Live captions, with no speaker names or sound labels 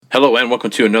Hello and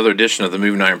welcome to another edition of the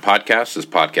Moving Iron Podcast. This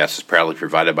podcast is proudly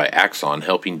provided by Axon,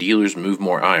 helping dealers move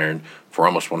more iron for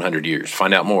almost 100 years.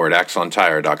 Find out more at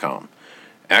axontire.com.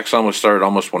 Axon was started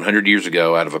almost 100 years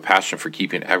ago out of a passion for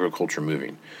keeping agriculture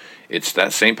moving. It's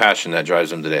that same passion that drives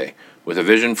them today. With a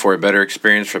vision for a better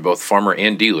experience for both farmer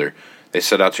and dealer, they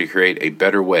set out to create a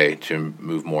better way to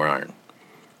move more iron.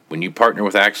 When you partner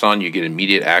with Axon, you get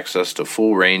immediate access to a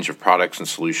full range of products and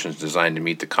solutions designed to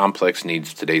meet the complex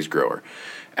needs of today's grower.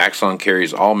 Axon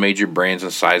carries all major brands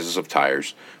and sizes of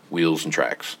tires, wheels, and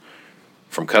tracks.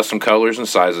 From custom colors and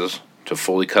sizes to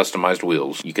fully customized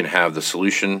wheels, you can have the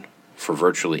solution for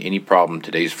virtually any problem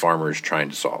today's farmer is trying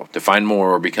to solve. To find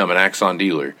more or become an Axon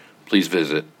dealer, please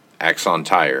visit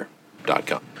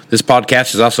axontire.com. This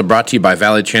podcast is also brought to you by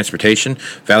Valley Transportation.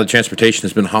 Valley Transportation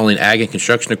has been hauling ag and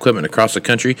construction equipment across the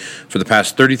country for the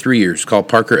past 33 years. Call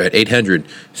Parker at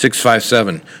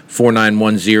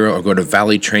 800-657-4910 or go to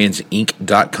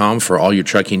valleytransinc.com for all your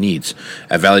trucking needs.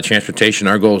 At Valley Transportation,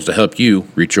 our goal is to help you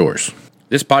reach yours.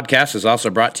 This podcast is also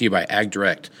brought to you by Ag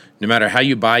Direct. No matter how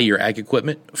you buy your ag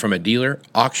equipment, from a dealer,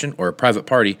 auction, or a private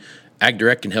party, Ag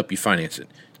Direct can help you finance it.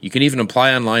 You can even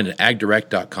apply online at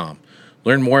agdirect.com.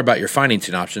 Learn more about your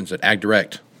financing options at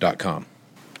agdirect.com.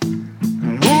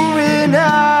 Moving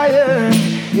higher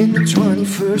in the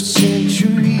 21st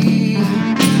century.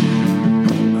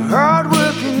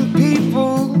 Hard-working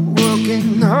people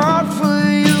working hard for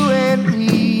you and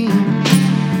me.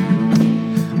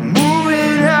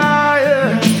 Moving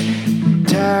higher,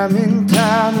 time and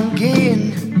time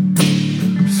again.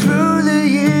 Through the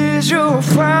years you'll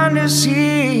find us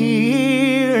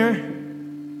here.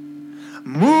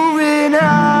 Moving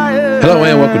Iron. Hello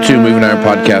and welcome to Moving Iron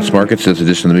Podcast Markets. This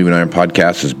edition of the Moving Iron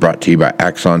Podcast is brought to you by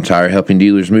Axon Tire, helping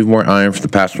dealers move more iron for the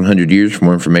past 100 years. For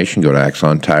more information, go to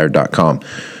axontire.com.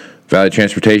 Valley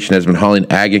Transportation has been hauling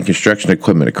ag and construction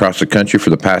equipment across the country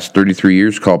for the past 33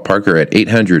 years. Call Parker at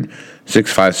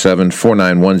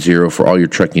 800-657-4910 for all your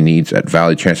trucking needs at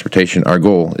Valley Transportation. Our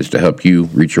goal is to help you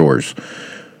reach yours.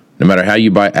 No matter how you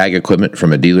buy ag equipment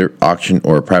from a dealer, auction,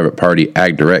 or a private party,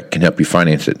 Ag Direct can help you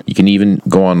finance it. You can even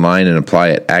go online and apply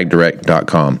at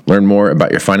agdirect.com. Learn more about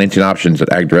your financing options at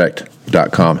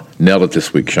agdirect.com. Nailed it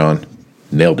this week, Shawn.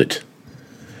 Nailed it.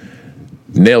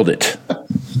 Nailed it.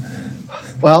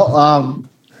 Well,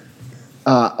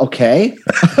 okay.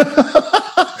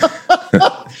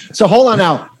 So hold on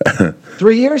now.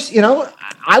 3 years,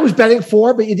 I was betting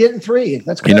 4, but you did in 3.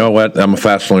 That's good. You know what? I'm a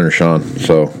fast learner, Shawn.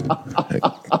 So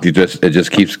it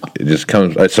just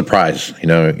comes a surprise. You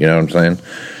know what I'm saying?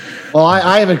 Well,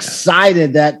 I am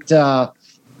excited that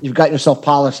you've got yourself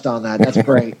polished on that. That's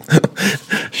great.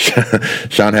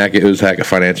 Shawn Hackett, who's Hackett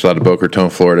Financial out of Boca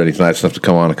Raton, Florida, and he's nice enough to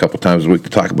come on a couple times a week to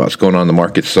talk about what's going on in the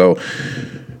market. So,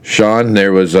 Shawn,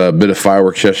 there was a bit of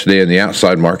fireworks yesterday in the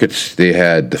outside markets. They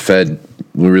had the Fed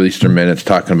released their minutes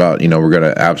talking about, we're going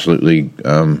to absolutely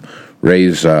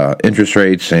raise interest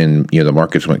rates, and, the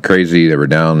markets went crazy. They were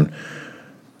down,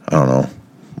 I don't know,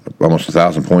 almost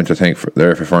 1,000 points, I think,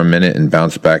 for a minute, and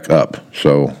bounced back up.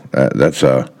 So that's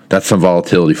some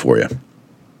volatility for you.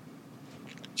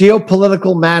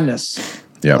 Geopolitical madness.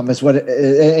 Yeah. Is what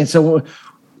and so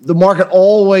the market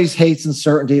always hates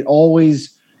uncertainty. It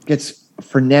always gets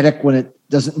frenetic when it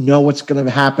doesn't know what's going to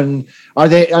happen.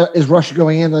 Is Russia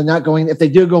going in? They're not going. If they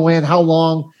do go in, how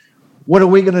long? What are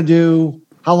we going to do?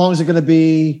 How long is it going to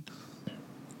be?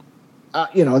 They're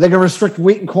going to restrict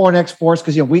wheat and corn exports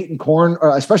because wheat and corn,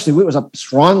 especially wheat, was up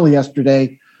strongly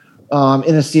yesterday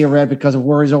in a sea of red because of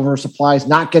worries over supplies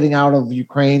not getting out of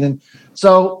Ukraine, and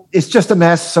so it's just a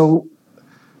mess. So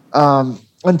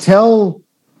until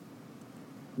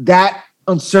that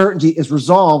uncertainty is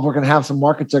resolved, we're going to have some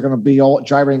markets that are going to be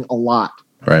gyrating a lot,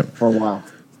 right, for a while.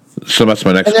 So that's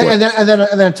my next question. And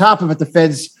then on top of it, the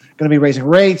Fed's going to be raising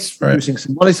rates, reducing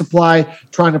some money supply,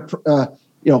 trying to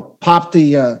pop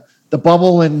the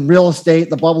bubble in real estate,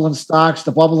 the bubble in stocks,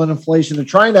 the bubble in inflation. They're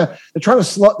trying to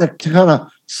kind of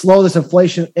slow this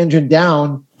inflation engine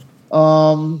down,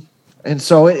 and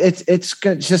so it's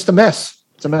just a mess.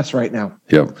 It's a mess right now.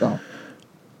 Yep. So.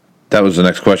 That was the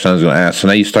next question I was going to ask. So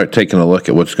now you start taking a look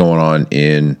at what's going on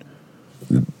in,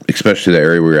 especially the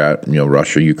area we're at,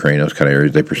 Russia, Ukraine, those kind of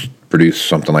areas. They produce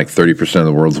something like 30% of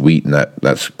the world's wheat in that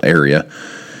area.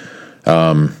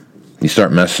 You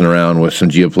start messing around with some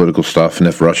geopolitical stuff, and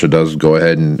if Russia does go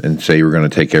ahead and say we're going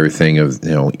to take everything of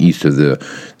east of the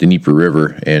Dnieper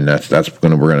River, and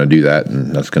we're going to do that,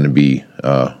 and that's going to be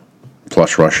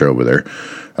plus Russia over there.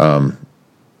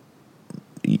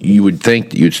 You would think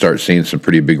that you'd start seeing some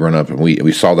pretty big run up, and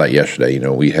we saw that yesterday.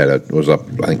 We had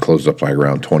closed up like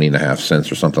around 20.5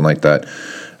 cents or something like that.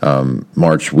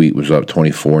 March wheat was up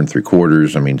 24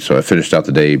 3/4. I mean, so I finished out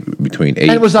the day between 8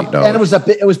 and it was up, $8. and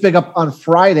it was big up on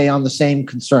Friday on the same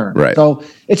concern. Right. So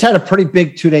it's had a pretty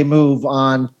big 2-day move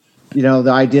on,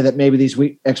 the idea that maybe these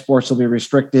wheat exports will be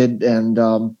restricted, and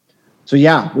so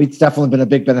yeah, wheat's definitely been a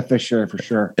big beneficiary for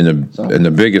sure. And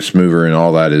the biggest mover in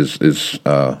all that is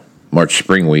March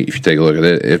spring wheat. If you take a look at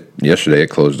it, yesterday it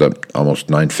closed up almost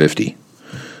 950.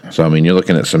 So I mean, you're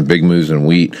looking at some big moves in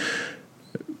wheat.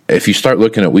 If you start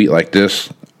looking at wheat like this,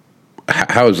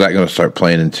 how is that going to start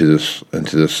playing into this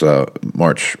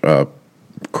March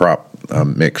crop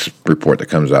mix report that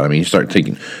comes out? I mean,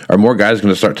 are more guys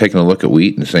going to start taking a look at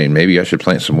wheat and saying maybe I should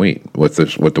plant some wheat with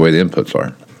the way the inputs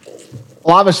are?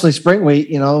 Well, obviously, spring wheat,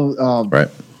 right?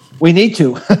 We need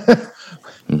to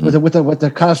with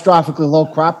the catastrophically low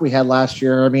crop we had last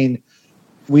year. I mean,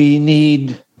 we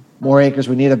need more acres.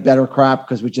 We need a better crop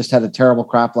because we just had a terrible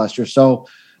crop last year. So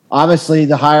obviously,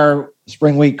 the higher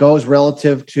spring wheat goes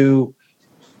relative to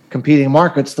competing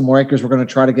markets, the more acres we're going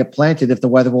to try to get planted if the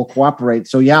weather will cooperate.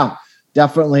 So yeah,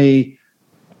 definitely,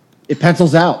 it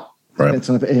pencils out. Right.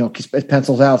 It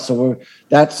pencils out. So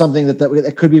that's something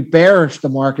that could be bearish the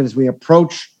market as we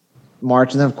approach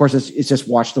March, and then of course it's just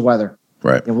watch the weather.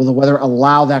 Right. And will the weather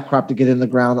allow that crop to get in the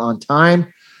ground on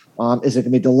time? Is it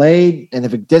going to be delayed? And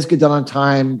if it does get done on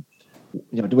time,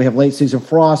 do we have late season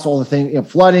frost? All the things,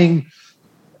 flooding.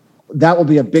 That will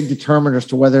be a big determinant as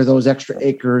to whether those extra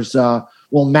acres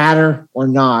will matter or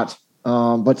not.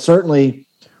 But certainly,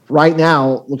 right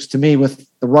now, it looks to me with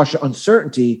the Russia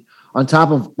uncertainty on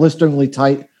top of blisteringly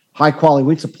tight, high-quality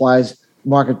wheat supplies, the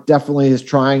market definitely is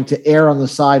trying to err on the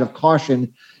side of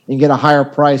caution and get a higher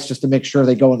price just to make sure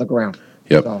they go in the ground.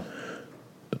 Yep.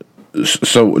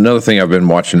 So another thing I've been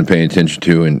watching and paying attention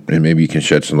to, and maybe you can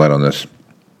shed some light on this,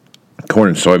 corn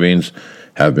and soybeans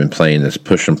have been playing this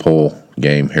push and pull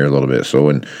game here a little bit. So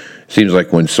it seems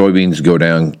like when soybeans go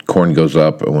down, corn goes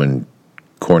up, and when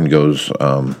corn goes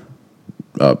up,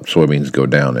 soybeans go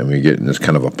down, and we're getting this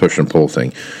kind of a push and pull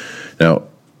thing. Now,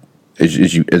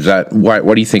 is that why?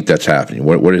 What do you think that's happening?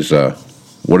 What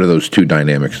are those two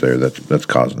dynamics there that's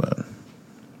causing that?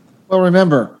 Well,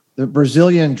 remember the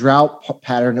Brazilian drought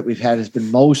pattern that we've had has been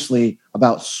mostly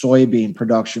about soybean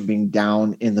production being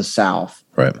down in the south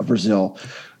of Brazil.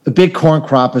 The big corn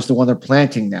crop is the one they're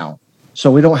planting now, so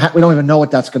we don't even know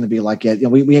what that's going to be like yet.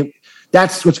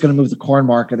 That's what's going to move the corn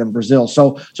market in Brazil.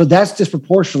 So that's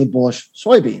disproportionately bullish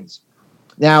soybeans.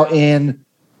 Now in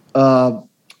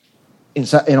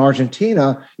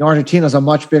Argentina, Argentina is a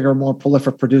much bigger, more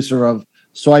prolific producer of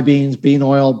soybeans, bean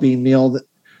oil, bean meal.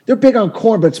 They're big on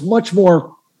corn, but it's much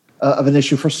more of an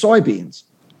issue for soybeans.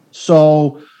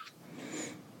 So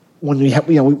when we have,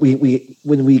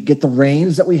 when we get the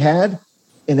rains that we had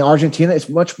in Argentina, it's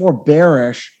much more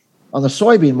bearish on the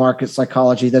soybean market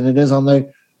psychology than it is on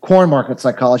the corn market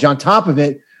psychology. On top of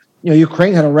it,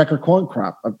 Ukraine had a record corn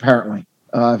crop apparently.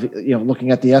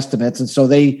 Looking at the estimates, and so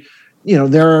they're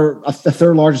the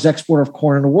third largest exporter of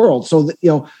corn in the world. So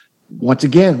once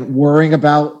again, worrying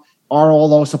about are all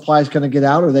those supplies going to get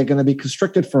out? Or are they going to be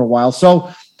constricted for a while? So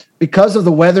because of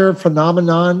the weather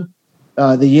phenomenon,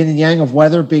 the yin and yang of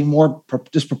weather being more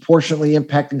disproportionately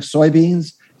impacting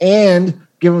soybeans, and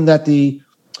given that the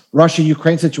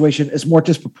Russia-Ukraine situation is more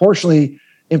disproportionately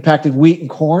impacting wheat and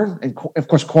corn, and of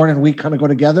course corn and wheat kind of go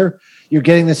together, you're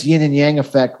getting this yin and yang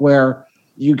effect where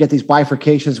you get these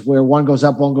bifurcations where one goes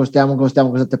up, one goes down, one goes down,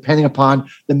 one goes up, depending upon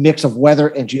the mix of weather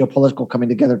and geopolitical coming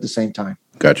together at the same time.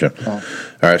 Gotcha. All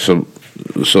right.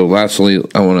 So lastly,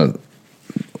 I want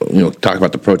to talk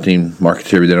about the protein markets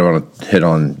here. Then I want to hit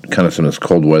on kind of some of this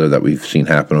cold weather that we've seen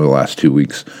happen over the last 2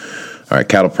 weeks. All right,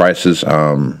 cattle prices.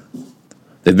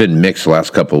 They've been mixed the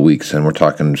last couple of weeks, and we're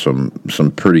talking some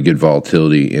pretty good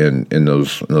volatility in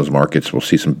those markets. We'll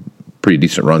see some pretty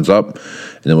decent runs up,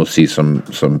 and then we'll see some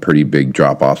pretty big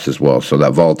drop-offs as well. So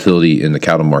that volatility in the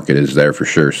cattle market is there for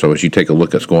sure. So as you take a look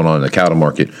at what's going on in the cattle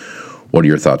market, what are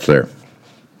your thoughts there?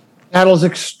 Cattle is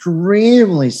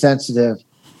extremely sensitive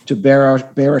to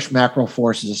bearish macro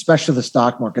forces, especially the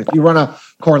stock market. If you run a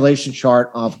correlation chart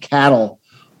of cattle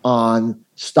on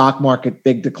stock market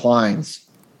big declines,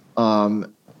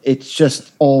 it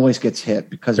just always gets hit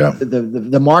because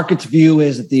the market's view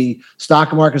is that the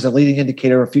stock market is a leading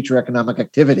indicator of future economic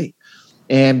activity.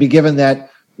 And be given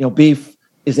that, beef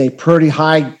is a pretty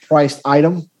high priced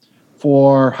item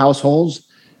for households.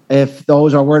 If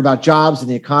those are worried about jobs and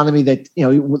the economy, that,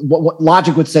 what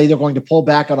logic would say they're going to pull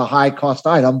back on a high cost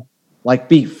item like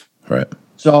beef. Right.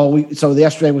 So the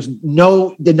yesterday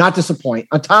did not disappoint.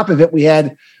 On top of it, we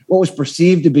had what was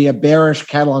perceived to be a bearish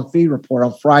cattle on feed report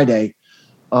on Friday.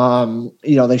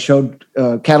 They showed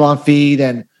cattle on feed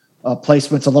and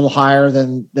placements a little higher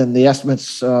than the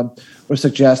estimates were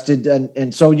suggested,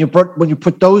 and so when you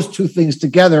put those two things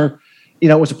together,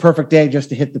 it was a perfect day just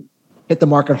to hit the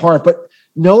market hard. But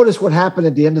notice what happened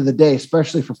at the end of the day,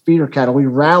 especially for feeder cattle. We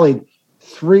rallied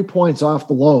 3 points off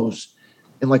the lows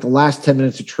in like the last 10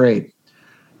 minutes of trade.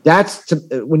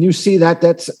 When you see that,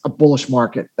 that's a bullish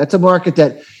market. That's a market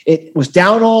that it was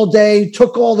down all day,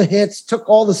 took all the hits, took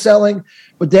all the selling,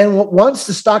 but then once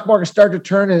the stock market started to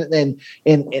turn and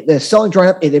the selling dried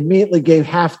up, it immediately gave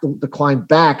half the decline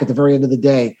back at the very end of the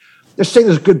day. They're saying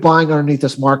there's good buying underneath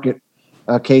this market,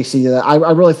 Casey. I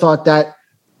really thought that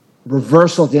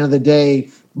reversal at the end of the day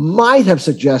might have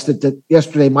suggested that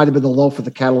yesterday might have been the low for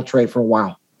the cattle trade for a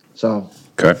while. So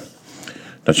okay.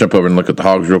 Let's jump over and look at the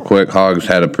hogs real quick. Hogs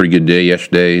had a pretty good day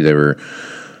yesterday. They were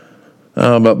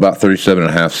about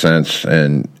 37.5 cents,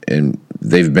 and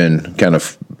they've been kind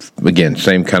of, again,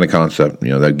 same kind of concept.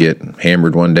 They'll get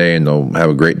hammered one day and they'll have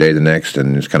a great day the next,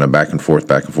 and it's kind of back and forth,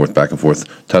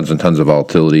 tons and tons of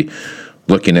volatility.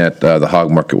 Looking at the hog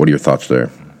market, what are your thoughts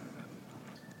there?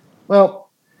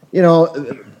 Well,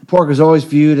 pork is always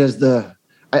viewed as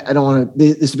I don't want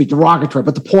this to be derogatory,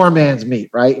 but the poor man's meat,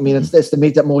 right? I mean, it's the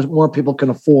meat that more people can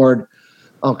afford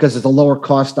because it's a lower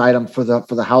cost item for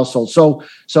the household. So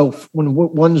when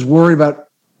one's worried about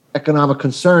economic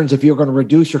concerns, if you're going to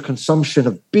reduce your consumption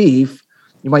of beef,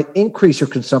 you might increase your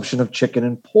consumption of chicken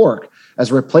and pork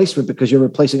as a replacement because you're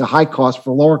replacing a high cost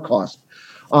for lower cost.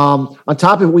 On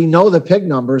top of it, we know the pig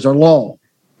numbers are low.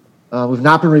 We've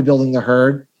not been rebuilding the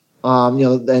herd,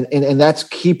 and that's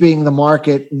keeping the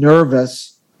market nervous.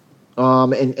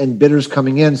 And bidders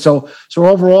coming in. So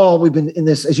overall, we've been in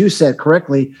this, as you said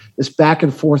correctly, this back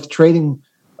and forth trading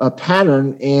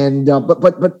pattern. And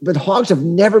but hogs have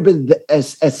never been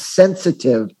as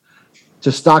sensitive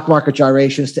to stock market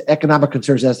gyrations, to economic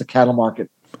concerns as the cattle market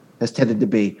has tended to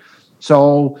be.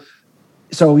 So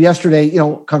yesterday,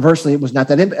 conversely, it was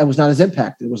not as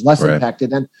impacted. It was less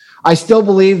impacted, and I still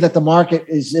believe that the market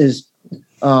is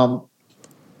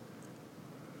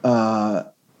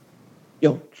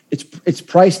it's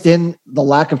priced in the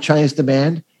lack of Chinese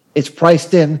demand. It's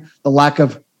priced in the lack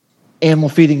of animal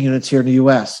feeding units here in the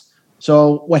U.S.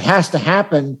 So what has to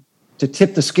happen to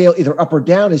tip the scale either up or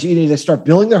down is you need to start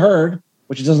building the herd,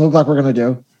 which it doesn't look like we're going to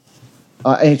do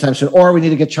anytime soon, or we need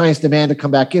to get Chinese demand to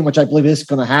come back in, which I believe is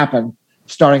going to happen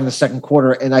starting in the second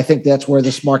quarter. And I think that's where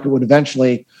this market would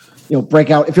eventually, break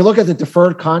out. If you look at the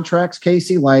deferred contracts,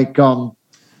 Casey, like June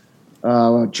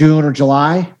or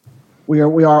July, we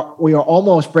are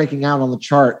almost breaking out on the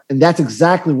chart, and that's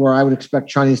exactly where I would expect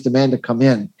Chinese demand to come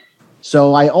in.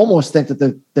 So I almost think that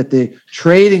the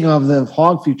trading of the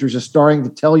hog futures is starting to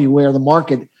tell you where the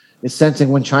market is sensing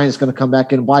when China's going to come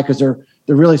back in and buy, because they're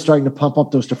really starting to pump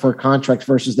up those deferred contracts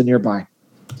versus the nearby.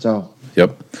 So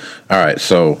yep. All right.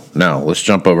 So now let's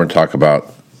jump over and talk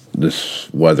about this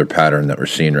weather pattern that we're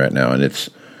seeing right now, and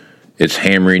it's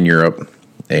hammering Europe,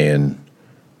 and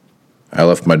I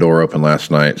left my door open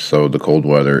last night, so the cold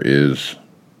weather is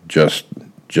just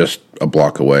a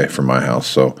block away from my house,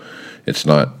 so it's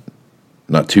not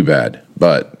too bad.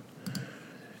 But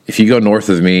if you go north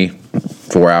of me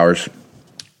 4 hours,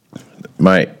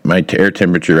 my air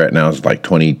temperature right now is like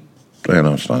 20. I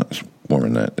know it's not. It's warmer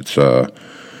than that.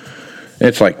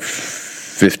 It's like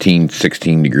 15,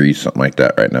 16 degrees, something like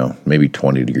that right now. Maybe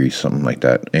 20 degrees, something like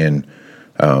that. And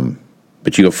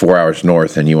but you go 4 hours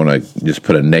north and you want to just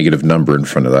put a negative number in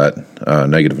front of that,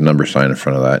 negative number sign in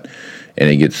front of that, and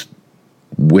it gets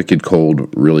wicked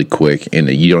cold really quick, and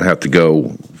you don't have to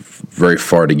go very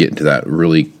far to get into that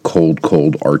really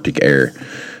cold Arctic air.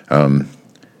 Then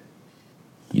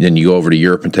you go over to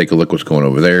Europe and take a look what's going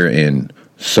over there, and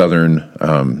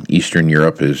southern, eastern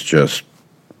Europe is just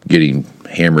getting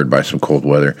hammered by some cold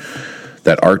weather.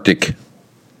 That Arctic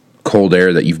cold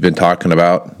air that you've been talking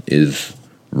about is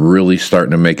really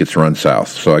starting to make its run south.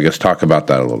 So I guess talk about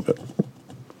that a little bit.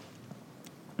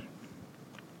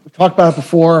 We talked about it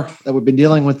before, that we've been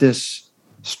dealing with this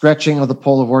stretching of the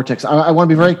polar vortex. I want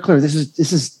to be very clear. This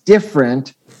is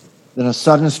different than a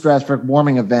sudden stratospheric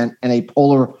warming event and a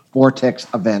polar vortex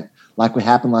event like what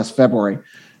happened last February.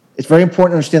 It's very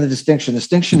important to understand the distinction. The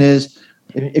distinction is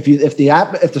if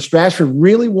the stratosphere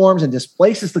really warms and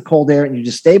displaces the cold air and you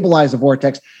destabilize the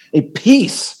vortex, a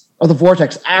piece of the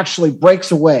vortex actually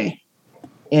breaks away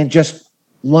and just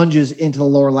lunges into the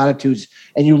lower latitudes,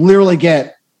 and you literally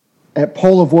get a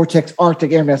polar vortex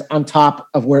Arctic air mass on top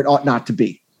of where it ought not to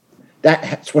be.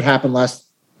 That's what happened last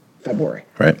February.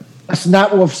 Right. That's not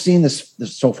what we've seen this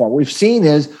so far. What we've seen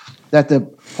is that the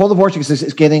polar vortex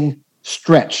is getting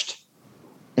stretched,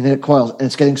 and then it coils, and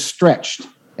it's getting stretched,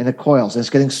 and it coils, and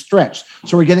it's getting stretched.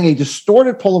 So we're getting a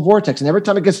distorted polar vortex, and every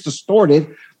time it gets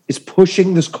distorted, it's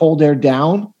pushing this cold air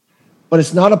down, but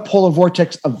it's not a polar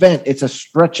vortex event. It's a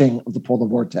stretching of the polar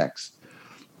vortex.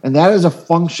 And that is a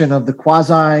function of the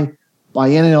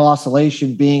quasi-biennial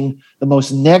oscillation being the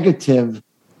most negative,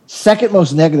 second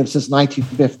most negative since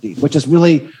 1950, which is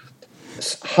really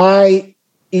high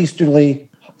easterly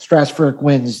stratospheric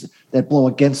winds that blow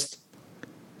against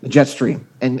the jet stream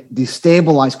and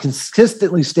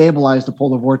consistently stabilize the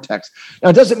polar vortex. Now,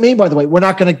 it doesn't mean, by the way, we're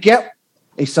not going to get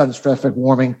a sudden stratospheric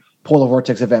warming polar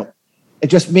vortex event. It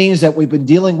just means that we've been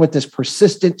dealing with this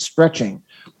persistent stretching,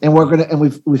 and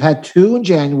we've had 2 in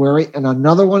January, and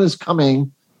another one is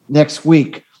coming next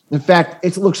week. In fact,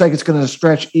 it looks like it's going to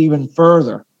stretch even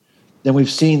further than we've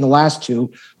seen the last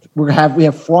 2. We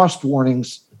have frost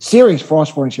warnings, serious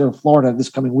frost warnings here in Florida this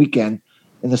coming weekend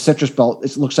in the citrus belt.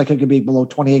 It looks like it could be below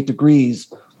 28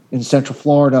 degrees in Central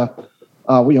Florida,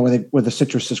 where the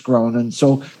citrus is grown. And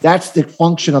so that's the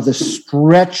function of this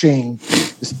stretching,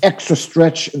 this extra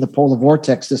stretch in the polar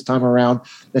vortex this time around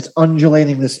that's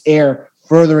undulating this air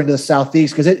further into the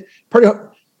southeast, because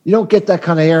you don't get that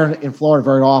kind of air in Florida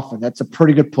very often. That's a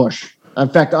pretty good push. In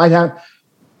fact,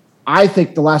 I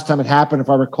think the last time it happened, if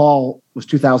I recall, was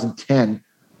 2010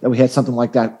 that we had something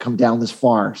like that come down this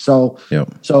far. So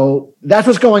that's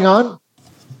what's going on,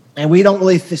 and we don't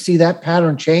really see that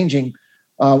pattern changing.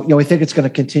 We think it's going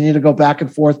to continue to go back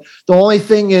and forth. The only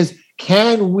thing is,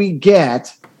 can we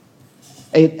get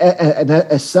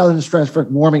a southern stratospheric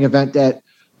warming event that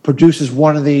produces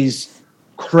one of these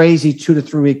crazy 2 to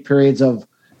 3 week periods of?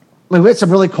 I mean, we had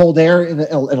some really cold air and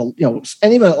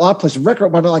even a lot of places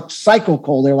record, but like cycle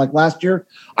cold air like last year.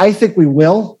 I think we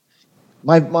will.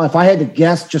 If I had to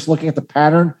guess, just looking at the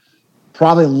pattern,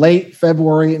 probably late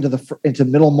February into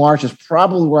middle March is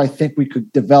probably where I think we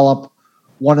could develop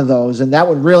one of those, and that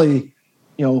would really,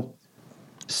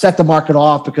 set the market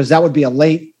off, because that would be a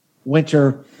late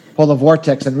winter polar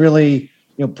vortex and really,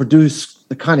 produce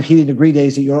the kind of heating degree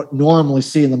days that you don't normally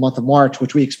see in the month of March,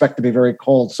 which we expect to be very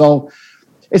cold. So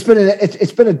it's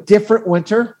been a different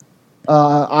winter,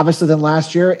 obviously, than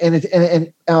last year, and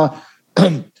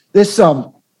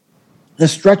the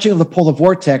stretching of the polar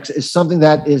vortex is something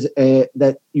that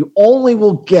that you only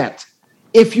will get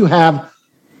if you have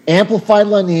amplified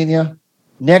La Nina,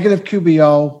 negative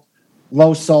QBO,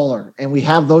 low solar, and we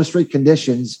have those 3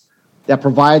 conditions that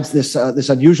provides this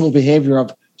unusual behavior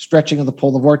of stretching of the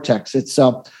polar vortex. It's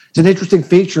an interesting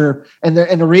feature, and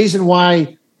the reason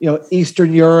why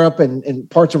Eastern Europe and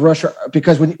parts of Russia,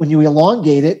 because when you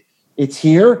elongate it, it's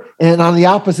here, and on the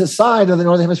opposite side of the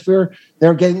northern hemisphere,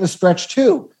 they're getting the stretch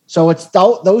too. So it's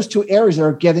those 2 areas that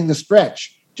are getting the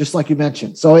stretch, just like you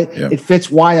mentioned. So it fits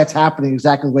why that's happening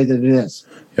exactly the way that it is.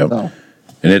 Yep. So.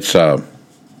 And it's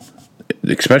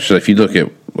especially if you look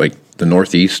at like the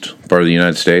northeast part of the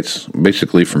United States,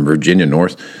 basically from Virginia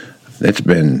north, it's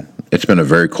been a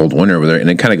very cold winter over there, and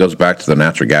it kind of goes back to the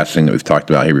natural gas thing that we've talked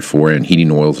about here before, and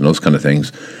heating oils and those kind of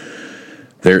things.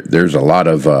 There's a lot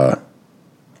of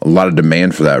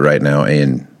demand for that right now,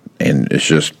 and it's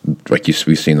just like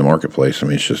we see in the marketplace. I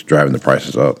mean, it's just driving the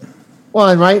prices up. Well,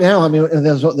 and right now, I mean, they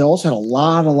also had a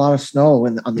lot of snow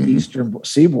on the eastern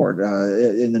seaboard,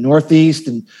 in the northeast,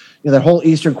 and that whole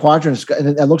eastern quadrant.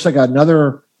 And it looks like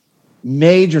another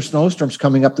major snowstorms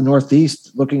coming up the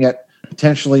northeast, looking at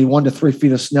potentially 1 to 3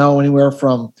 feet of snow anywhere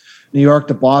from New York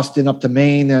to Boston up to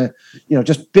Maine.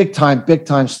 Just big time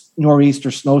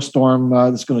nor'easter snowstorm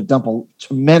that's going to dump a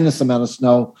tremendous amount of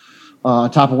snow on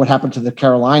top of what happened to the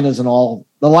Carolinas and all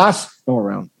the last go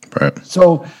around. Right.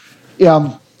 So,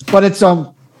 but it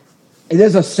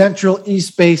is a central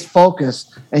east-based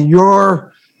focus, and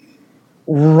you're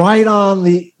right on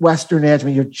the western edge. I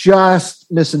mean, you're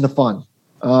just missing the fun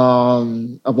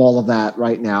of all of that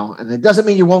right now. And it doesn't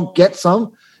mean you won't get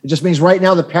some. It just means right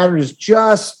now the pattern is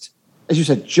just, as you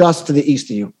said, just to the east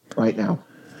of you right now.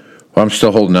 Well, I'm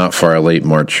still holding out for our late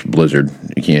March blizzard.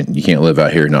 You can't live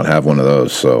out here and not have one of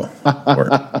those. So I'm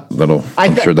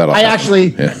sure that'll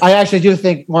happen. I actually do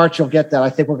think March you'll get that. I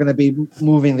think we're going to be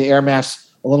moving the air mass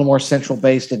a little more central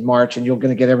based in March, and you're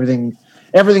going to get everything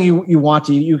you want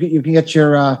to. You can get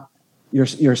your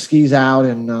skis out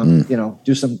and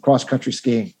do some cross country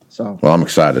skiing. So well, I'm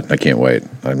excited. I can't wait.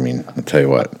 I mean, I'll tell you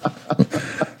what,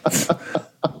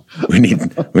 we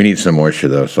need some moisture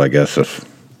though. So I guess if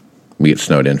we get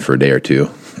snowed in for a day or 2,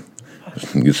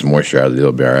 get some moisture out of it,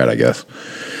 it'll be all right, I guess.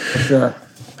 For sure.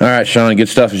 All right, Shawn, good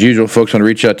stuff as usual. Folks want to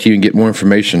reach out to you and get more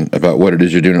information about what it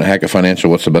is you're doing at Hackett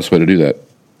Financial. What's the best way to do that?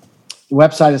 The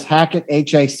website is Hackett,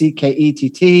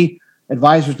 Hackett,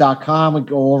 advisors.com. We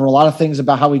go over a lot of things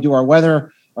about how we do our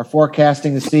weather our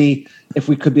forecasting to see if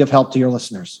we could be of help to your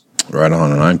listeners. Right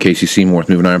on. And I'm Casey Seymour with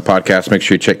Moving Iron Podcast. Make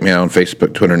sure you check me out on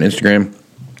Facebook, Twitter, and Instagram.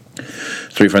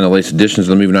 So you find the latest editions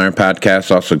of the Moving Iron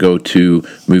Podcast. Also go to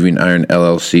Moving Iron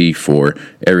LLC for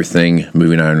everything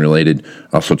Moving Iron related.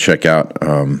 Also check out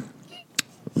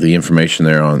the information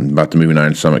there about the Moving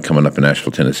Iron Summit coming up in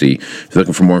Nashville, Tennessee. If you're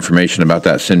looking for more information about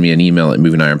that, send me an email at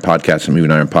movingironpodcast at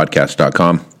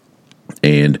movingironpodcast.com.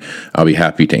 And I'll be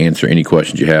happy to answer any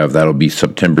questions you have. That'll be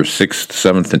September 6th,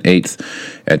 7th, and 8th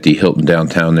at the Hilton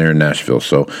downtown there in Nashville.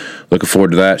 So looking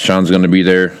forward to that. Sean's going to be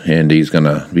there, and he's going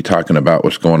to be talking about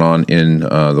what's going on in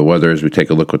the weather as we take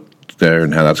a look at there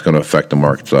and how that's going to affect the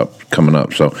markets coming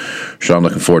up. So, Sean,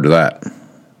 looking forward to that.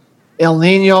 El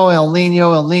Nino, El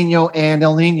Nino, El Nino, and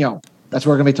El Nino. That's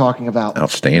what we're going to be talking about.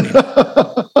 Outstanding.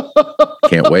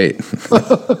 Can't wait.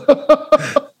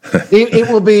 It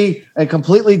will be a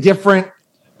completely different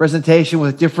presentation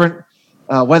with different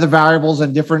weather variables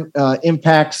and different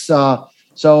impacts. It'll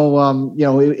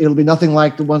be nothing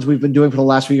like the ones we've been doing for the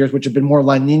last few years, which have been more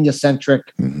La Nina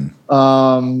centric.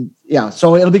 Mm-hmm.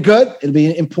 So it'll be good. It'll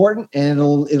be important, and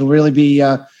it'll really be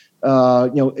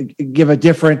give a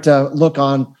different look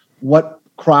on what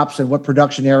crops and what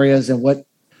production areas and what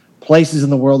places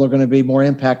in the world are going to be more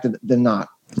impacted than not.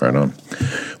 Right on.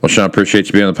 Well, Sean, appreciate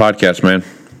you being on the podcast, man.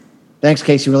 Thanks,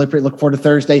 Casey. Really look forward to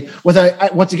Thursday with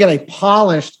once again a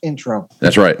polished intro.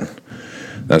 That's right.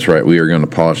 We are going to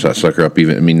polish that sucker up.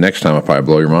 Next time I'll probably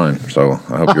blow your mind. So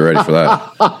I hope you're ready for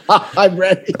that. I'm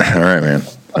ready. All right, man.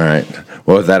 All right.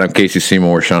 Well, with that, I'm Casey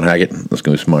Seymour, Shawn Hackett. Let's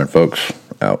go smart, folks.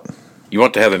 Out. You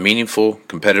want to have a meaningful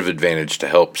competitive advantage to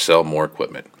help sell more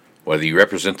equipment. Whether you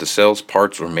represent the sales,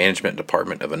 parts, or management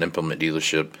department of an implement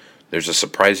dealership, there's a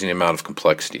surprising amount of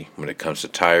complexity when it comes to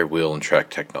tire, wheel, and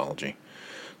track technology.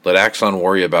 Let Axon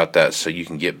worry about that so you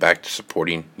can get back to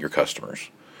supporting your customers.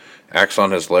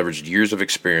 Axon has leveraged years of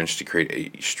experience to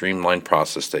create a streamlined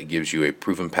process that gives you a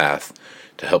proven path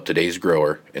to help today's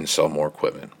grower and sell more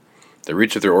equipment. The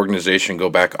roots of their organization go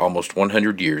back almost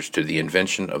 100 years to the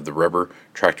invention of the rubber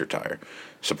tractor tire.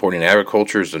 Supporting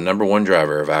agriculture is the number one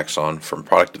driver of Axon from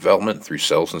product development through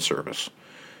sales and service.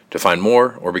 To find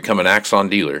more or become an Axon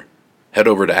dealer, head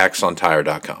over to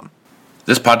axontire.com.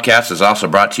 This podcast is also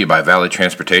brought to you by Valley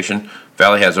Transportation.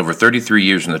 Valley has over 33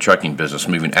 years in the trucking business,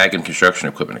 moving ag and construction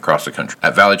equipment across the country.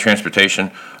 At Valley Transportation,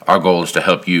 our goal is to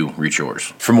help you reach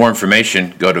yours. For more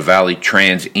information, go to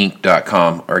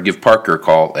valleytransinc.com or give Parker a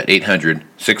call at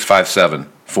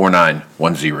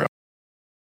 800-657-4910.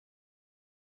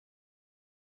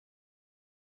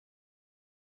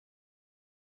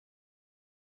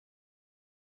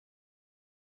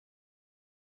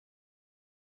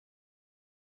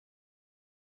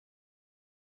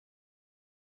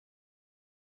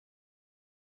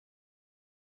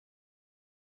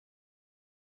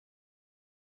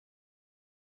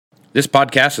 This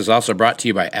podcast is also brought to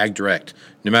you by Ag Direct.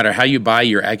 No matter how you buy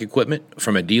your ag equipment,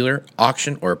 from a dealer,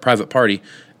 auction, or a private party,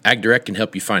 Ag Direct can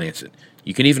help you finance it.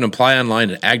 You can even apply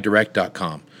online at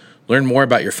agdirect.com. Learn more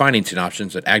about your financing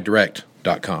options at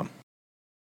agdirect.com.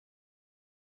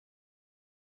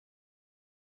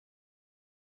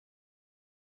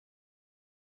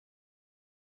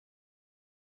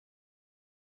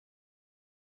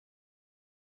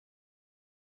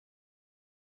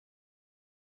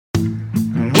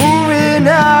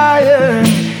 Iron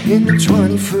in the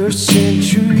 21st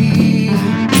century.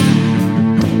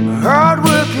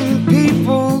 Hard-working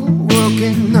people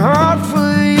working hard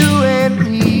for you and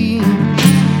me.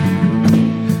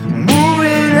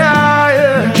 Moving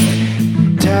higher,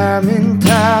 time and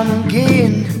time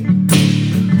again.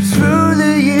 Through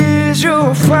the years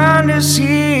you'll find us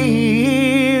here.